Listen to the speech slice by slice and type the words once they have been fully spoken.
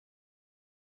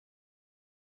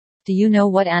Do you know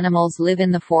what animals live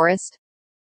in the forest?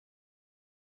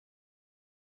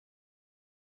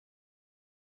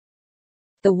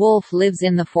 The wolf lives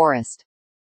in the forest.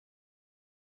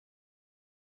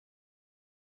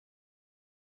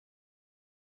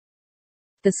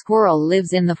 The squirrel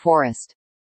lives in the forest.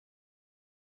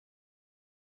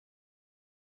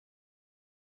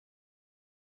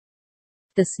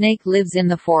 The snake lives in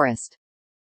the forest.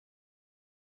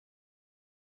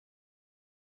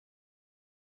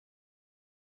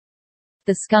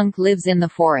 The skunk lives in the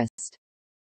forest.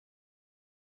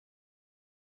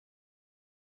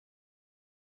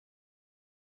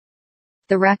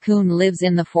 The raccoon lives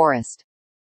in the forest.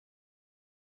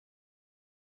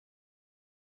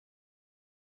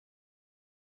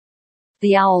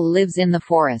 The owl lives in the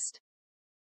forest.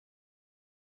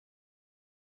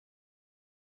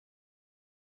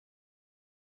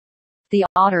 The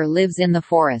otter lives in the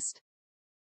forest.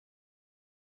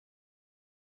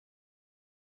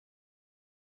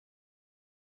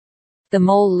 The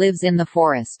mole lives in the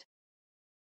forest.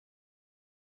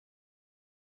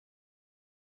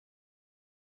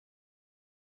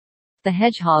 The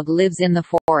hedgehog lives in the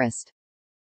forest.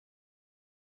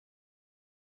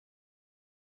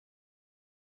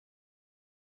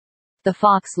 The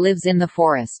fox lives in the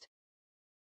forest.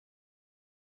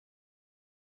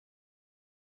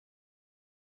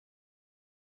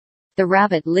 The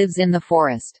rabbit lives in the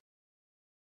forest.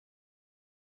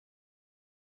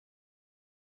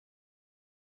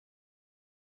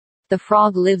 The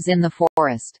frog lives in the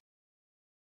forest.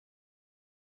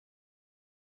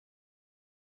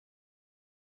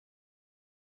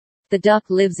 The duck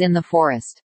lives in the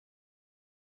forest.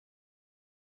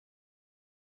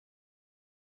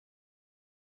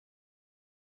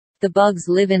 The bugs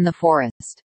live in the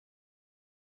forest.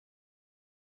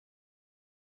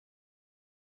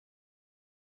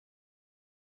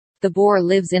 The boar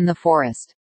lives in the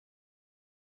forest.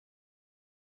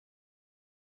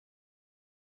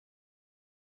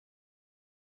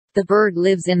 The bird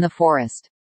lives in the forest.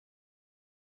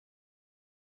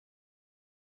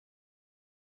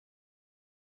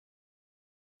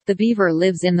 The beaver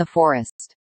lives in the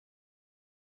forest.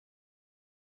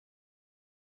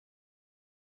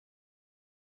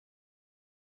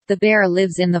 The bear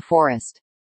lives in the forest.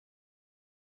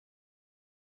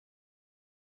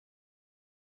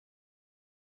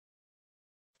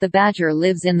 The badger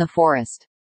lives in the forest.